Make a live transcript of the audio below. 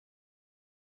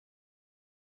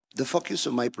The focus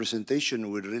of my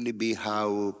presentation will really be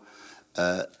how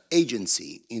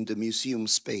agency in the museum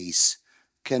space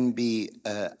can be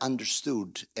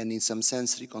understood and in some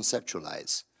sense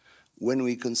reconceptualized when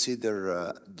we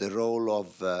consider the role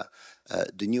of the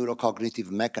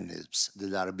neurocognitive mechanisms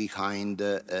that are behind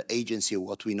agency,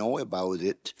 what we know about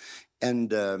it.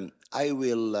 And I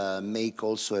will make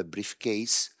also a brief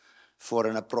case for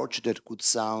an approach that could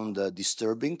sound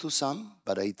disturbing to some,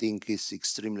 but I think is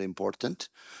extremely important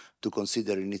to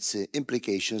consider in its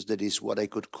implications. That is what I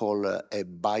could call a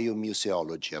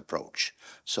biomuseology approach.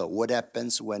 So what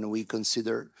happens when we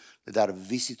consider that our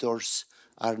visitors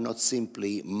are not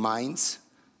simply minds,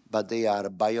 but they are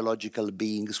biological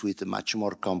beings with a much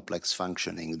more complex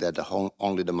functioning than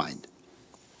only the mind.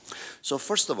 So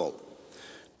first of all,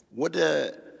 what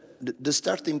the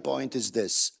starting point is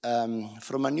this.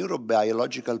 From a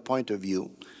neurobiological point of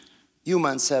view,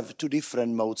 humans have two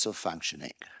different modes of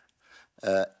functioning.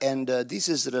 And this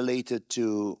is related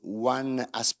to one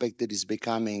aspect that is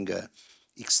becoming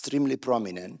extremely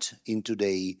prominent in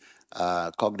today's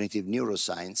cognitive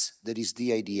neuroscience, that is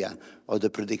the idea of the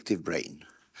predictive brain.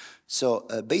 So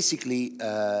basically,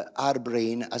 our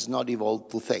brain has not evolved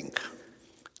to think.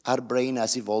 Our brain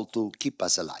has evolved to keep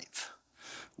us alive,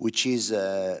 which is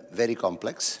very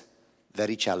complex,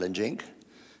 very challenging.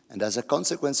 And as a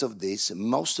consequence of this,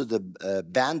 most of the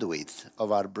bandwidth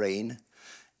of our brain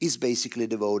is basically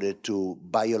devoted to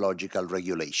biological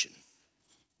regulation,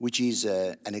 which is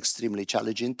an extremely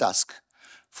challenging task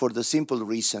for the simple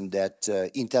reason that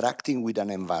interacting with an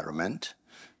environment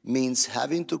means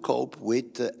having to cope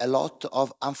with a lot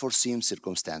of unforeseen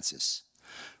circumstances.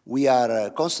 We are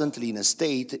constantly in a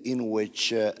state in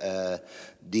which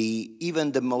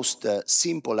even the most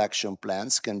simple action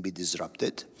plans can be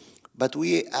disrupted, but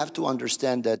we have to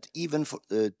understand that even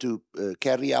to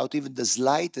carry out even the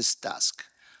slightest task,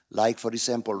 like, for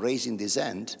example, raising this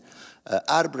hand,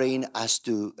 our brain has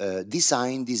to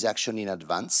design this action in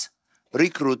advance,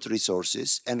 recruit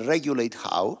resources, and regulate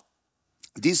how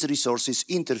these resources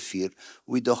interfere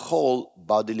with the whole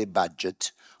bodily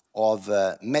budget of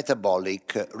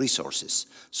metabolic resources.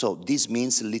 So this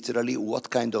means literally what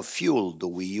kind of fuel do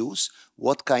we use,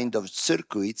 what kind of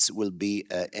circuits will be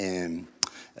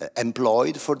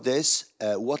employed for this,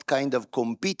 what kind of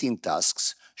competing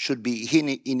tasks should be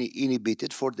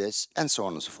inhibited for this, and so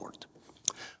on and so forth.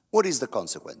 What is the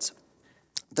consequence?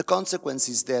 The consequence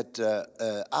is that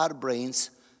our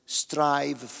brains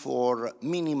strive for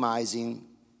minimizing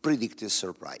predictive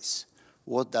surprise.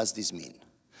 What does this mean?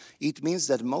 It means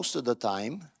that most of the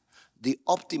time, the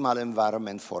optimal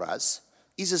environment for us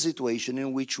is a situation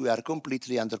in which we are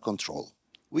completely under control.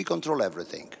 We control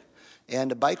everything.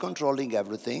 And by controlling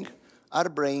everything, our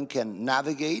brain can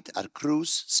navigate at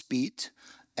cruise speed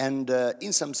and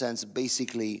in some sense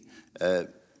basically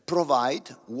provide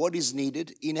what is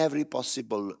needed in every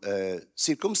possible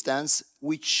circumstance,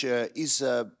 which is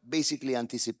basically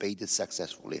anticipated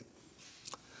successfully.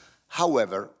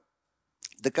 However,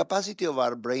 the capacity of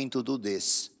our brain to do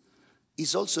this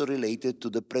is also related to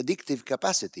the predictive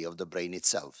capacity of the brain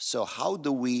itself. So how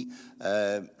do we,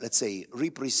 let's say,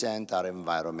 represent our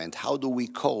environment? How do we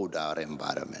code our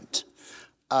environment?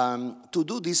 To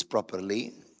do this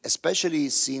properly, especially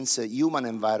since human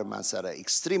environments are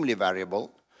extremely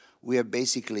variable, we have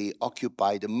basically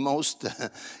occupied most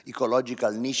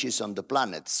ecological niches on the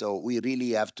planet. So we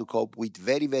really have to cope with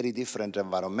very, very different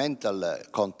environmental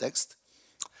contexts.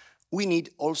 We need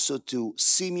also to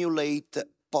simulate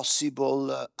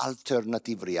possible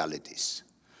alternative realities.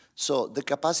 So the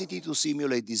capacity to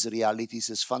simulate these realities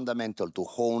is fundamental to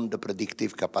hone the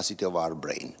predictive capacity of our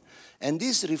brain. And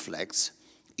this reflects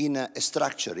in a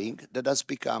structuring that has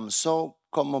become so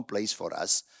commonplace for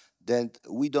us that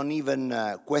we don't even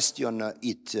question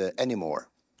it anymore,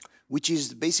 which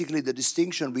is basically the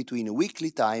distinction between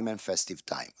weekly time and festive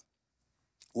time.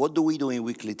 What do we do in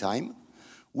weekly time?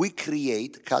 We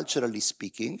create, culturally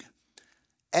speaking,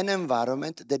 an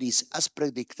environment that is as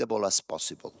predictable as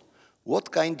possible.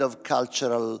 What kind of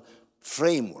cultural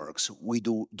frameworks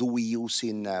do we use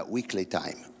in weekly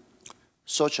time?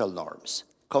 Social norms,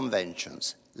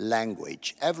 conventions,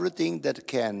 language, everything that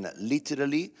can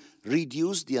literally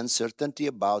reduce the uncertainty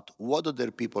about what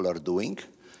other people are doing,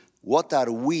 what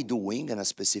are we doing in a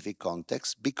specific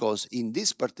context, because in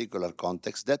this particular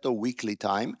context, that of weekly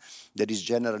time, that is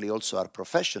generally also our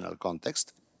professional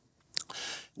context,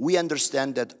 we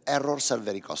understand that errors are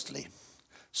very costly.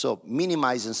 So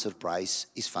minimizing surprise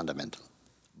is fundamental.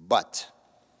 But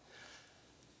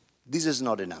this is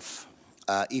not enough.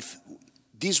 If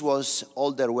this was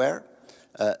all there were,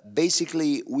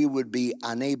 basically we would be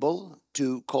unable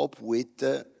to cope with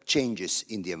changes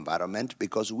in the environment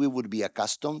because we would be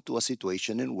accustomed to a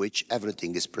situation in which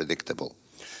everything is predictable.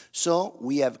 So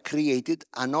we have created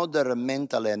another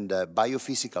mental and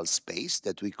biophysical space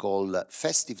that we call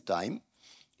festive time,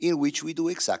 in which we do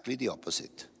exactly the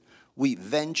opposite. We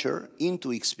venture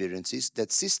into experiences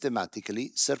that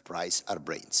systematically surprise our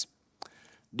brains.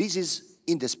 This is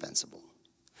indispensable,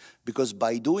 because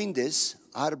by doing this,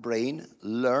 our brain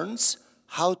learns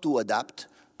how to adapt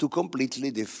to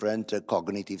completely different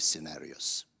cognitive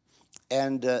scenarios.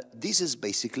 And this is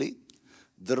basically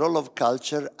the role of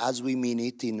culture as we mean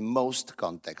it in most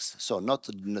contexts. So not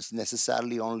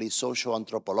necessarily only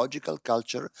socio-anthropological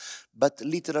culture, but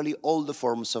literally all the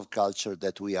forms of culture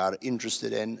that we are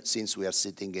interested in since we are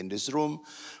sitting in this room,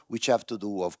 which have to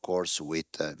do, of course, with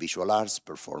visual arts,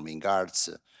 performing arts,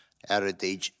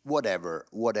 heritage,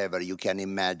 whatever you can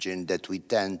imagine that we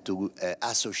tend to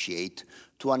associate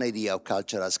to an idea of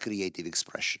culture as creative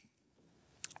expression.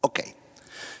 Okay.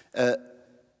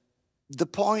 The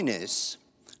point is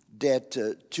that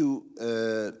to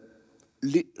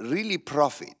really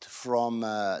profit from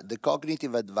the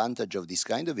cognitive advantage of this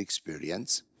kind of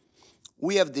experience,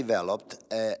 we have developed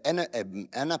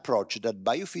an approach that,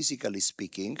 biophysically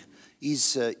speaking,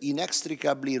 is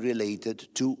inextricably related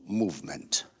to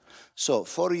movement. So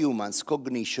for humans,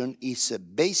 cognition is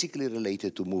basically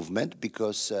related to movement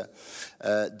because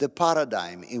the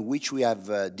paradigm in which we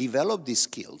have developed these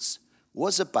skills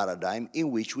was a paradigm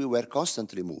in which we were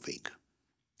constantly moving.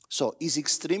 So it's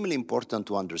extremely important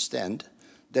to understand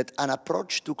that an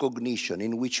approach to cognition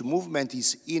in which movement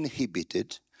is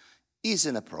inhibited is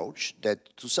an approach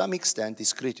that to some extent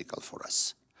is critical for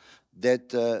us,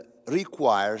 that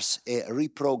requires a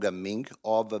reprogramming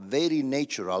of a very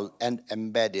natural and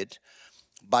embedded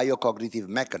biocognitive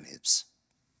mechanisms.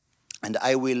 And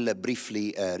I will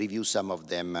briefly review some of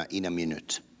them in a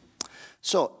minute.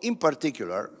 So in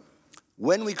particular,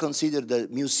 when we consider the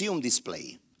museum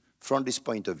display from this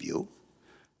point of view,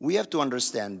 we have to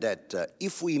understand that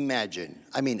if we imagine,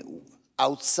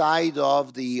 outside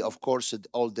of the, of course,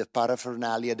 all the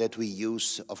paraphernalia that we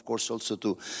use, of course, also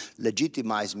to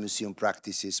legitimize museum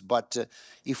practices, but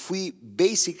if we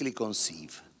basically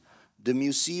conceive the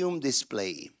museum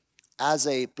display as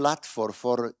a platform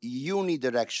for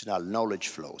unidirectional knowledge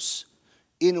flows,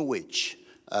 in which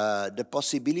the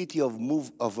possibility of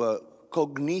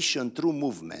cognition through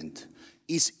movement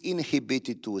is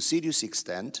inhibited to a serious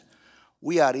extent,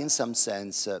 we are in some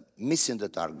sense missing the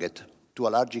target to a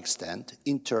large extent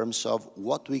in terms of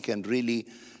what we can really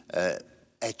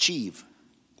achieve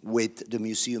with the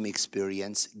museum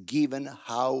experience, given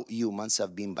how humans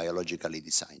have been biologically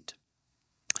designed.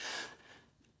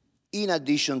 In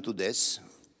addition to this,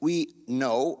 we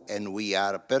know and we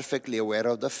are perfectly aware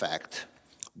of the fact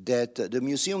that the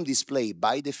museum display,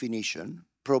 by definition,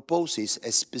 proposes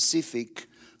a specific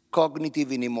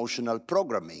cognitive and emotional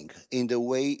programming in the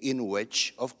way in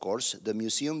which, of course, the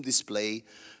museum display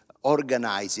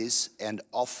organizes and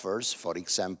offers, for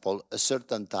example, a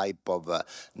certain type of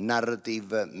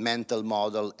narrative, mental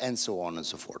model, and so on and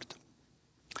so forth.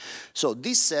 So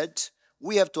this said,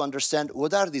 we have to understand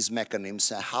what are these mechanisms,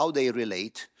 how they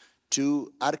relate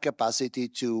to our capacity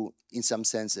to, in some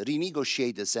sense,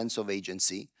 renegotiate the sense of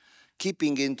agency,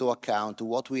 keeping into account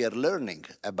what we are learning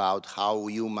about how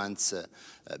humans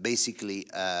basically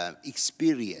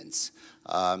experience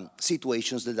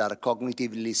situations that are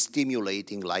cognitively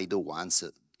stimulating, like the ones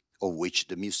of which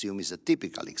the museum is a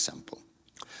typical example.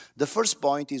 The first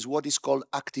point is what is called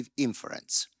active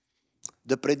inference.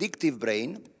 The predictive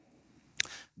brain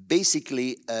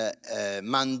basically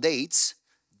mandates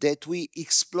that we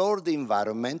explore the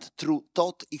environment through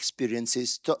thought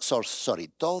experiences,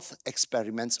 thought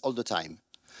experiments all the time.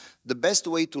 The best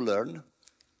way to learn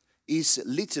is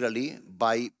literally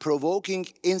by provoking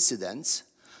incidents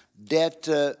that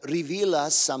reveal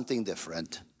us something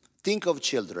different. Think of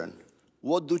children.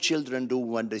 What do children do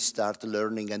when they start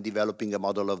learning and developing a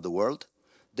model of the world?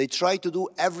 They try to do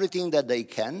everything that they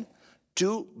can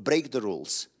to break the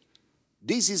rules.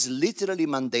 This is literally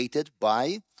mandated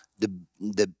by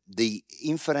the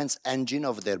inference engine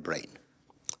of their brain.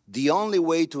 The only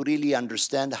way to really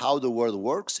understand how the world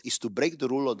works is to break the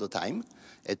rule all the time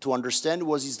and to understand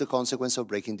what is the consequence of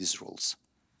breaking these rules.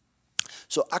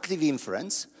 So active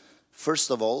inference, first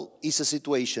of all, is a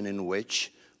situation in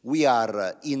which we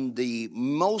are in the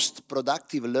most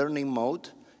productive learning mode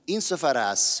insofar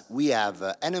as we have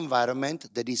an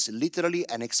environment that is literally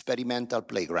an experimental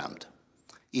playground.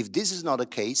 If this is not the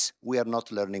case, we are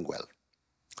not learning well.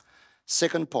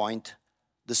 Second point,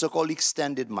 the so-called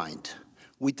extended mind.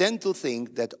 We tend to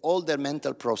think that all the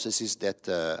mental processes that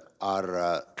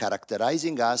are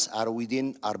characterizing us are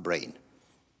within our brain.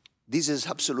 This is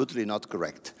absolutely not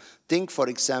correct. Think, for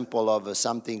example, of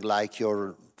something like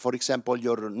your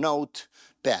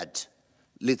notepad.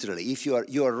 Literally, if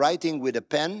you are writing with a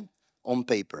pen on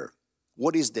paper,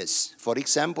 what is this? For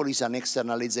example, is an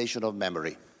externalization of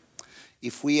memory.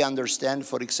 If we understand,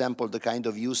 for example, the kind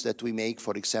of use that we make,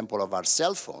 for example, of our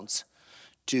cell phones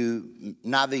to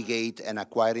navigate and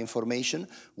acquire information,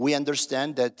 we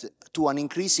understand that to an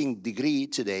increasing degree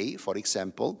today, for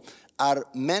example, our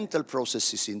mental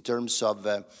processes in terms of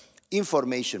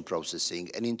information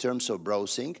processing and in terms of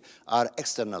browsing are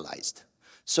externalized.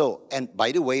 So, and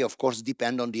by the way, of course,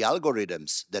 depend on the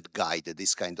algorithms that guide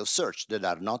this kind of search that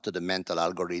are not the mental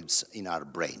algorithms in our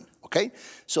brain, okay?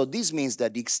 So this means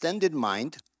that the extended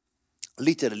mind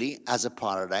literally as a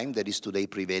paradigm that is today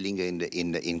prevailing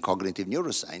in cognitive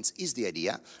neuroscience is the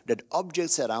idea that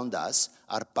objects around us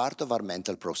are part of our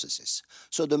mental processes.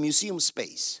 So the museum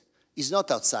space is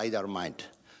not outside our mind.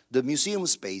 The museum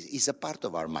space is a part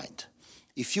of our mind.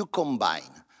 If you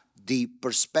combine the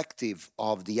perspective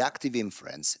of the active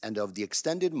inference and of the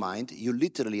extended mind, you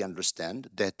literally understand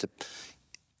that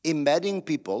embedding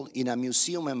people in a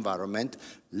museum environment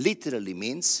literally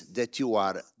means that you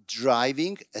are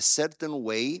driving a certain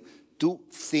way to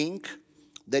think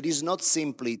that is not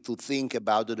simply to think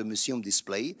about the museum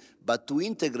display, but to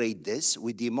integrate this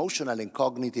with the emotional and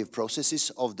cognitive processes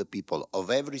of the people,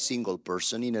 of every single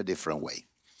person in a different way.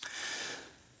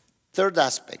 Third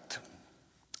aspect,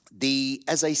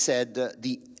 as I said,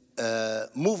 the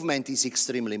movement is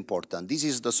extremely important. This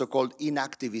is the so-called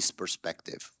inactivist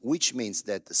perspective, which means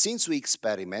that since we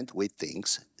experiment with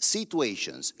things,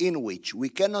 situations in which we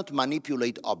cannot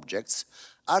manipulate objects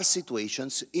are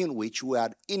situations in which we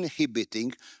are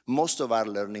inhibiting most of our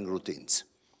learning routines.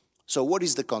 So what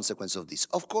is the consequence of this?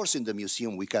 Of course, in the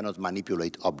museum, we cannot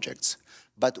manipulate objects,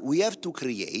 but we have to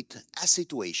create a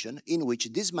situation in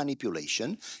which this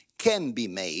manipulation can be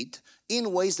made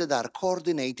in ways that are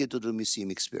coordinated to the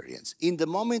museum experience. In the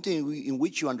moment in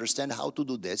which you understand how to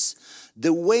do this,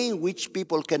 the way in which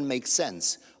people can make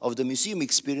sense of the museum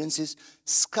experiences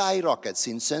skyrockets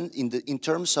in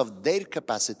terms of their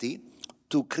capacity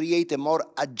to create a more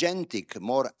agentic,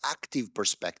 more active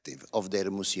perspective of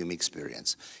their museum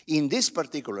experience. In this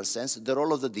particular sense, the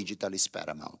role of the digital is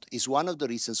paramount. It's one of the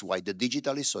reasons why the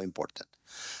digital is so important.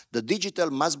 The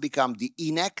digital must become the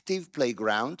inactive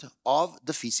playground of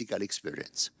the physical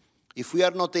experience. If we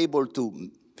are not able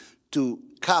to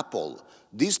couple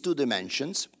these two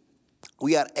dimensions,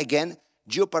 we are again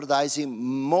jeopardizing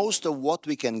most of what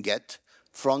we can get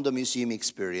from the museum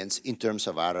experience in terms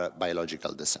of our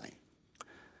biological design.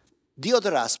 The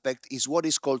other aspect is what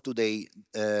is called today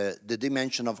the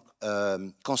dimension of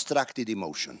constructed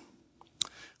emotion.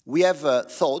 We have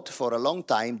thought for a long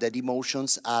time that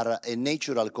emotions are a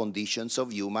natural conditions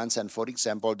of humans, and for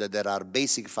example, that there are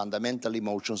basic fundamental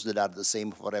emotions that are the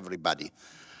same for everybody.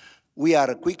 We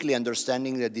are quickly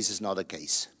understanding that this is not the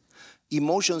case.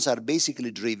 Emotions are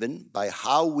basically driven by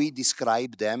how we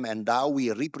describe them and how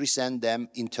we represent them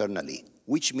internally,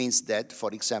 which means that,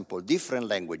 for example, different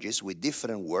languages with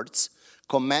different words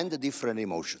command different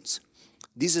emotions.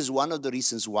 This is one of the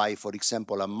reasons why, for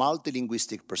example, a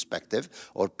multilinguistic perspective,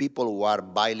 or people who are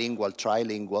bilingual,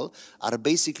 trilingual, are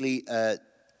basically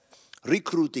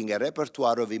recruiting a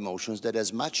repertoire of emotions that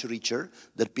is much richer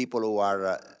than people who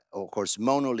are, of course,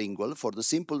 monolingual, for the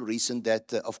simple reason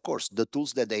that, of course, the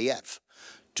tools that they have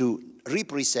to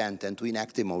represent and to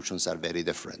enact emotions are very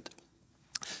different.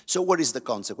 So what is the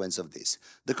consequence of this?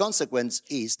 The consequence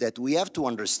is that we have to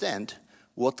understand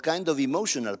what kind of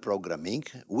emotional programming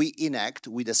we enact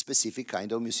with a specific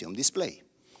kind of museum display.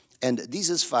 And this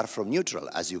is far from neutral,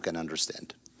 as you can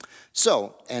understand.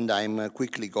 So, and I'm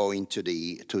quickly going to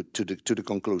the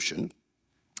conclusion.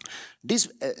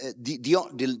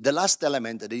 The last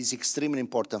element that is extremely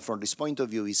important from this point of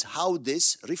view is how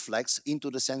this reflects into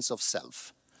the sense of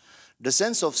self. The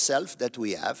sense of self that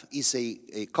we have is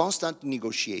a constant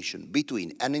negotiation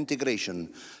between an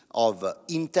integration of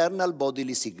internal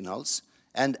bodily signals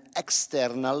and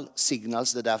external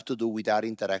signals that have to do with our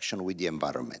interaction with the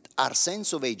environment. Our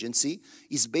sense of agency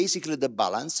is basically the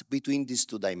balance between these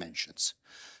two dimensions.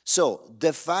 So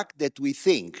the fact that we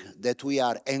think that we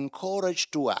are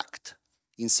encouraged to act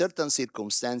in certain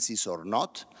circumstances or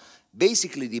not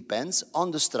basically depends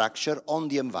on the structure of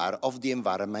the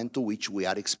environment to which we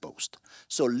are exposed.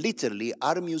 So literally,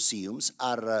 our museums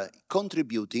are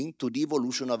contributing to the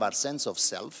evolution of our sense of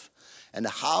self and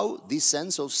how this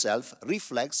sense of self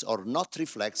reflects or not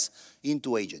reflects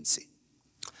into agency.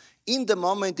 In the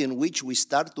moment in which we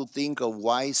start to think of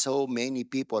why so many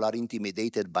people are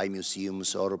intimidated by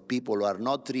museums, or people are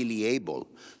not really able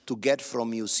to get from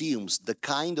museums the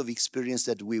kind of experience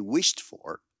that we wished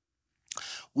for,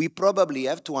 we probably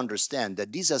have to understand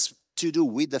that this has to do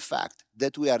with the fact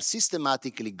that we are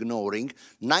systematically ignoring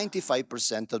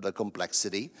 95% of the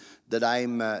complexity that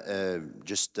I'm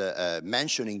just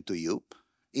mentioning to you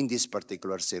in this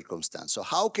particular circumstance. So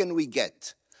how can we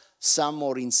get some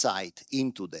more insight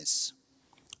into this?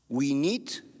 We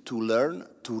need to learn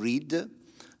to read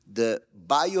the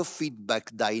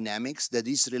biofeedback dynamics that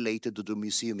is related to the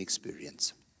museum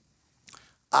experience.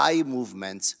 Eye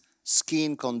movements,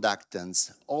 skin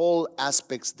conductance, all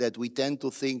aspects that we tend to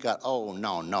think are, oh,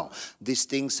 no, these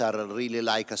things are really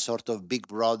like a sort of big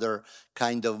brother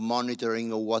kind of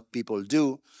monitoring of what people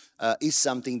do, is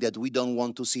something that we don't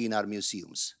want to see in our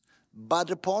museums. But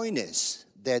the point is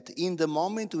that in the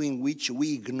moment in which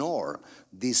we ignore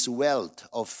this wealth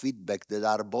of feedback that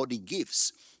our body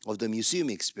gives of the museum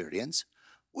experience,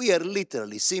 we are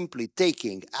literally simply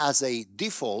taking as a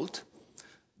default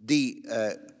the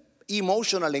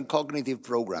emotional and cognitive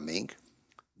programming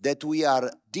that we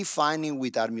are defining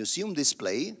with our museum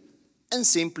display and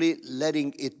simply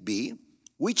letting it be,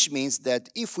 which means that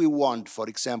if we want, for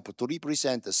example, to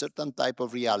represent a certain type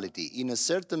of reality in a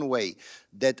certain way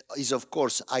that is, of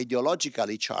course,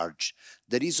 ideologically charged,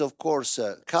 that is, of course,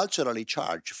 culturally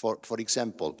charged, for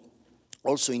example,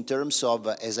 also in terms of,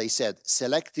 as I said,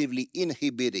 selectively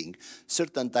inhibiting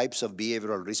certain types of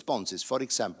behavioral responses. For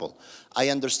example, I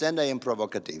understand I am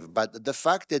provocative, but the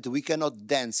fact that we cannot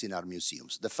dance in our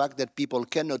museums, the fact that people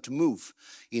cannot move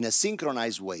in a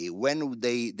synchronized way when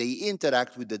they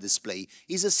interact with the display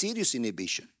is a serious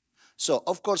inhibition. So,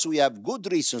 of course, we have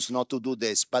good reasons not to do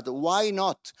this, but why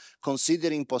not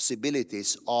considering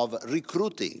possibilities of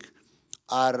recruiting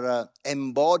our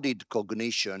embodied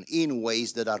cognition in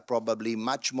ways that are probably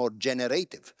much more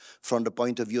generative from the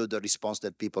point of view of the response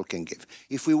that people can give.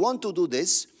 If we want to do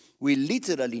this, we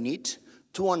literally need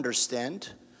to understand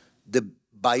the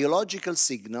biological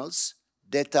signals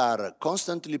that are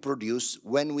constantly produced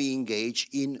when we engage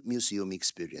in museum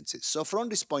experiences. So from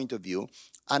this point of view,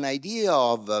 an idea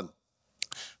of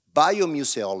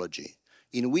biomuseology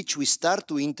in which we start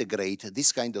to integrate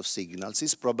this kind of signals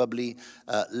is probably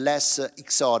less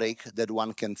exotic than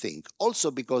one can think.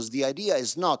 Also because the idea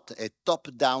is not a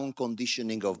top-down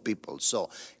conditioning of people. So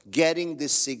getting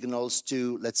these signals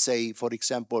to, let's say, for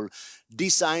example,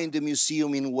 design the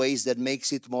museum in ways that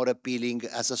makes it more appealing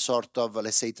as a sort of,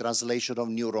 let's say, translation of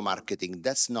neuromarketing.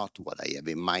 That's not what I have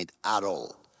in mind at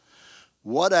all.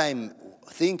 What I'm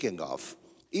thinking of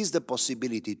is the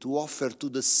possibility to offer to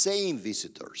the same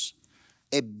visitors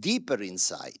a deeper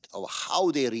insight of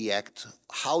how they react,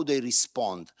 how they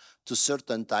respond to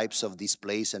certain types of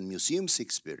displays and museums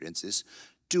experiences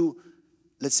to,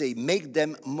 let's say, make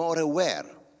them more aware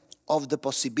of the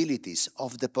possibilities,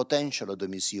 of the potential of the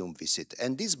museum visit.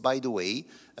 And this, by the way,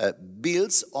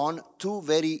 builds on two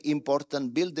very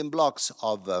important building blocks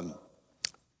of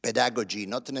pedagogy,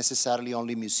 not necessarily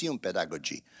only museum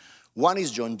pedagogy. One is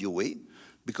John Dewey,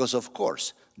 because, of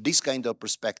course, this kind of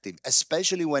perspective,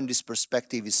 especially when this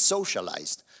perspective is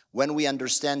socialized, when we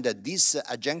understand that this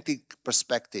agentic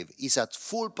perspective is at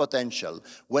full potential,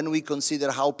 when we consider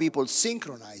how people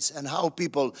synchronize and how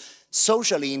people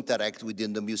socially interact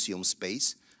within the museum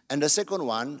space. And the second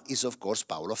one is, of course,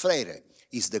 Paulo Freire,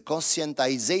 is the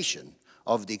conscientization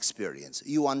of the experience.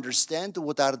 You understand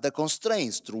what are the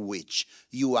constraints through which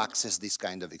you access this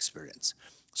kind of experience.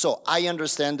 So I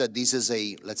understand that this is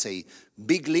a, let's say,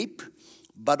 big leap,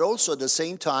 but also at the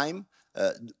same time,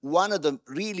 one of the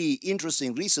really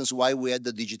interesting reasons why we had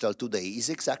the digital today is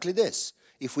exactly this.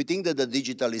 If we think that the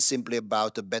digital is simply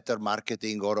about a better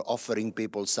marketing or offering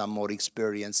people some more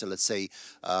experience, let's say,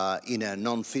 in a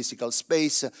non-physical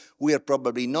space, we are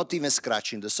probably not even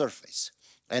scratching the surface.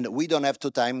 And we don't have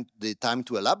the time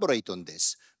to elaborate on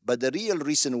this. But the real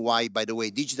reason why, by the way,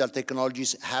 digital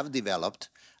technologies have developed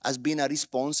has been a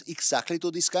response exactly to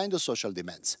this kind of social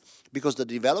demands. Because the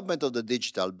development of the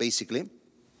digital, basically,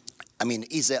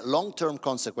 is a long-term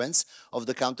consequence of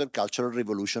the countercultural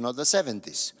revolution of the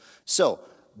 70s. So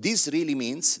this really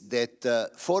means that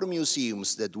for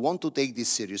museums that want to take this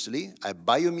seriously, a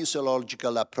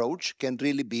biomuseological approach can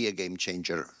really be a game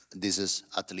changer. This is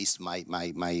at least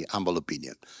my humble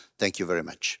opinion. Thank you very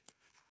much.